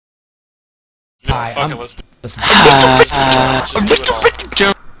Alright, let's do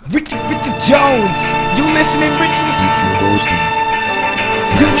Richard Jones, you listening, Richie?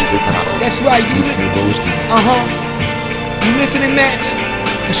 That's right, you You listening, Match?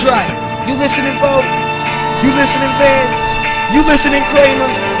 That's right. You listening, Bo? You listening, Van? You listening,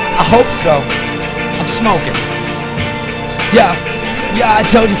 Kramer? I hope so. I'm smoking. Yeah, I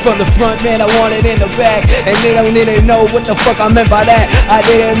told you from the front, man, I want it in the back. And they don't even know what the fuck I meant by that. I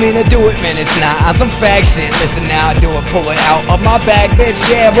didn't mean to do it, man, it's not on some fact shit. Listen now, I do it, pull it out of my bag, bitch.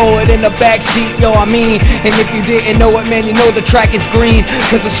 Yeah, roll it in the back seat, yo, I mean. And if you didn't know it, man, you know the track is green.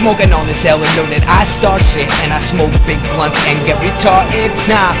 Cause I'm smoking on this hell and know that I start shit. And I smoke big blunts and get retarded.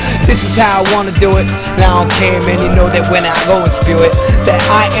 Nah, this is how I wanna do it. And I don't care, man, you know that when I go and spew it, that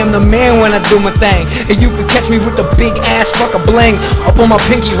I am the man when I do my thing. And you can catch me with the big ass fucker bling up on my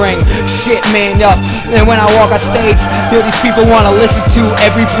pinky ring. Shit, man, yo. And when I walk on stage, yo, these people wanna listen to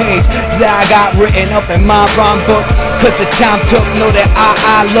every page that I got written up in my rhyme book. Cause the time took, know that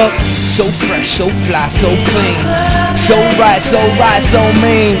I look so fresh, so fly, so clean, so right, so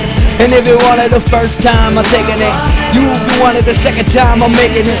mean. And if you wanted the first time, I'm taking it. If you wanted the second time, I'm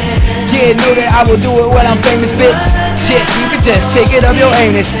making it. Yeah, know that I will do it when I'm famous, bitch. Shit, you can just take it up your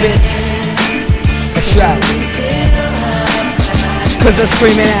anus, bitch. That's right. Cause I'm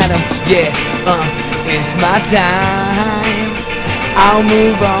screaming at him, yeah, it's my time, I'll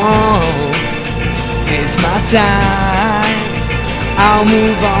move on. It's my time, I'll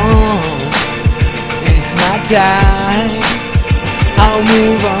move on. It's my time, I'll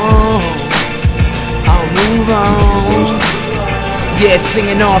move on. I'll move on. Yeah,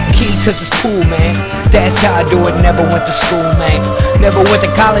 singing off key cause it's cool, man. That's how I do it, never went to school, man. Never went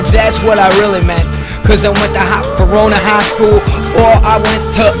to college, that's what I really meant. Cause I went to Verona High School, or I went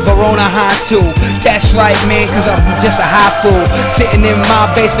to Verona High too. That's right, man, cause I'm just a high fool. Sitting in my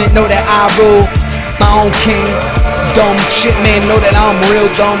basement, know that I rule. My own king, dumb shit, man, know that I'm real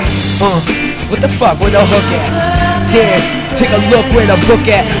dumb. What the fuck, where the hook at? Yeah, take a look where the book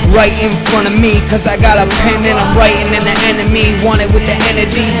at, right in front of me. Cause I got a pen and I'm writing in the enemy. Want it with the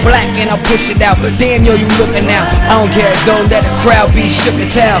entity, black and I push it out. Damn, yo, you looking now. I don't care, don't let the crowd be shook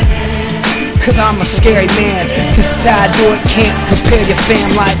as hell. Cause I'm a scary man, this is how I do it, can't compare your fam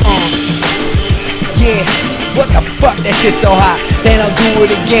like, yeah, what the fuck, that shit so hot, then I'll do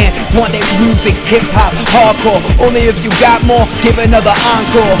it again, want that music, hip-hop, hardcore, only if you got more, give another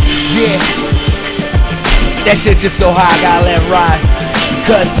encore, yeah, that shit's just so hot, I gotta let it ride,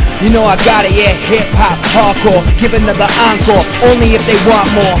 cause, you know I got it, yeah, hip-hop, hardcore, give another encore, only if they want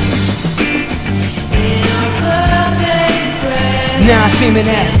more. Now I see me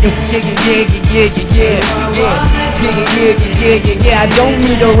that, yeah. I don't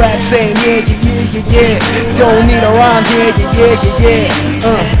need a rap saying yeah. Don't need a rhyme, yeah.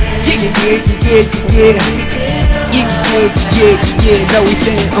 No, we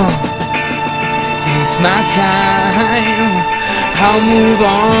saying it's my time, I'll move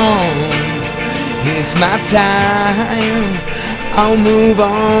on. It's my time, I'll move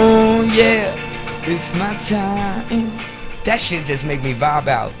on. Yeah, it's my time. That shit just make me vibe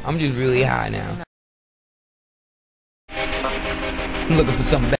out. I'm just really high now. I'm looking for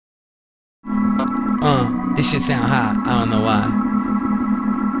something better. This shit sound hot. I don't know why.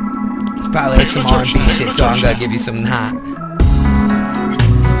 It's probably like some R&B shit, so I'm gonna give you something hot.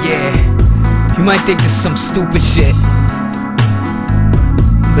 Yeah, you might think this is some stupid shit,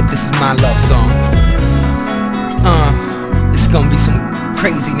 but this is my love song. This is gonna be some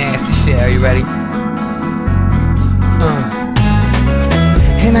crazy nasty shit. Are you ready?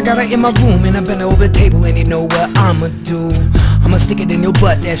 And I got her in my room and I bent over the table and you know what I'ma do. I'ma stick it in your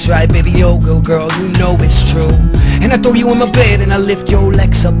butt, that's right, baby, yo, girl, you know it's true. And I throw you in my bed and I lift your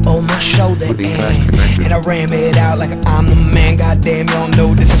legs up on my shoulder and I ram it out like I'm the man. Goddamn, y'all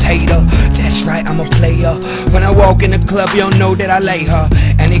know this is HaTeR. That's right, I'm a player. When I walk in the club, y'all know that I lay her.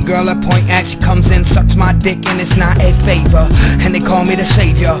 Any girl I point at, she comes in, sucks my dick, and it's not a favor. And they call me the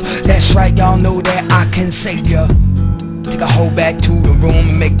savior. That's right, y'all know that I can save ya. Take a hoe back to the room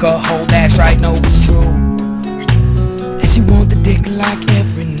and make her whole. That's right, no, it's true. And she want the dick like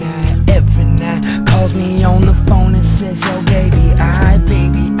every night. Calls me on the phone and says, yo, baby, I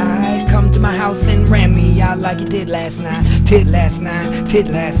come to my house and ram me out like you did last night. Shit, I'm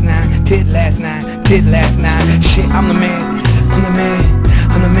the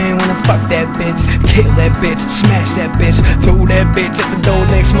man when I fuck that bitch, kill that bitch, smash that bitch, throw that bitch at the door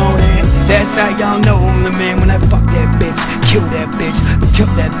next morning. That's how y'all know I'm the man when I fuck that bitch, kill that bitch,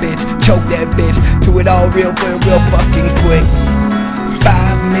 choke that bitch, do it all real fucking quick.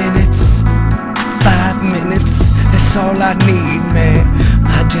 5 minutes, that's all I need, man.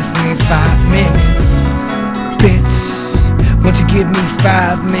 I just need 5 minutes. give me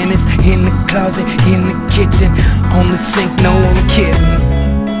 5 minutes. In the closet, in the kitchen, on the sink, no I'm kidding.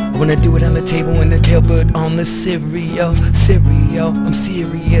 When I do it on the table in the cupboard, on the cereal, I'm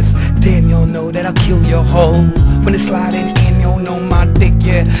serious. Damn, y'all know that I'll kill your hoe. When it's sliding in, y'all know my dick,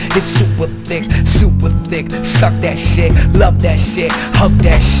 yeah. It's super thick, suck that shit, love that shit, hug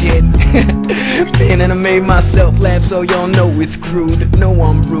that shit. Man, and I made myself laugh so y'all know it's crude. No,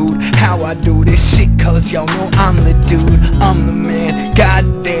 I'm rude, how I do this shit, cause y'all know I'm the dude, I'm the man.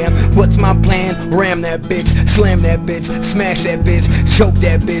 Goddamn, what's my plan? Ram that bitch, slam that bitch, smash that bitch, choke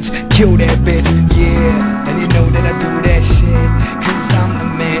that bitch, kill that bitch, yeah. And you know that I do that shit, cause I'm the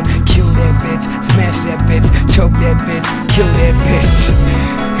man. Kill that bitch, smash that bitch, choke that bitch, kill that bitch.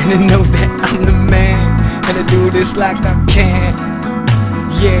 And you know that I'm the man, and I do this like I can,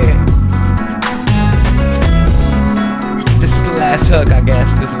 yeah. This is the last hook, I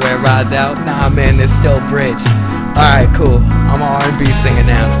guess. This is where it rides out. Nah, man, there's still a bridge. Alright, cool. I'm an R&B singer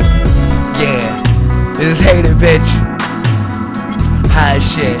now. Yeah. This is HaTeR, bitch. High as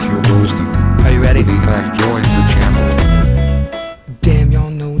shit. Are you ready? Join the channel. Damn, y'all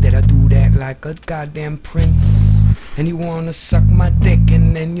know that I do that like a goddamn prince. And you wanna suck my dick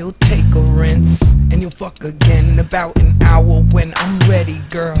and then you'll take a rinse. And you'll fuck again about an hour when I'm ready,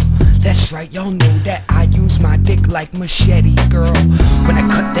 girl. That's right, y'all know that I use my dick like machete, girl. When I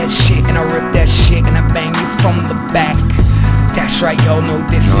cut that shit and I rip that shit and I bang you from the back. That's right, y'all know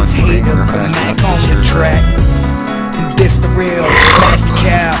this is HaTeR, Mac on the track. And this the real Master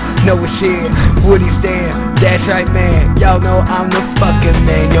Cow, know it's here, Woody's there. That's right, man, y'all know I'm the fucking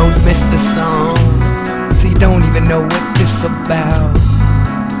man. Yo, missed the song, so you don't even know what this about.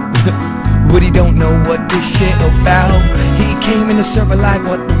 Woody don't know what this shit about. He came in the server like,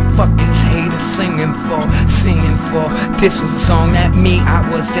 what the fuck is HaTeR singing for? This was a song that I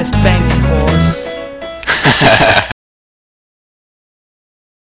was just banging horse.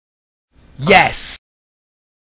 Yes.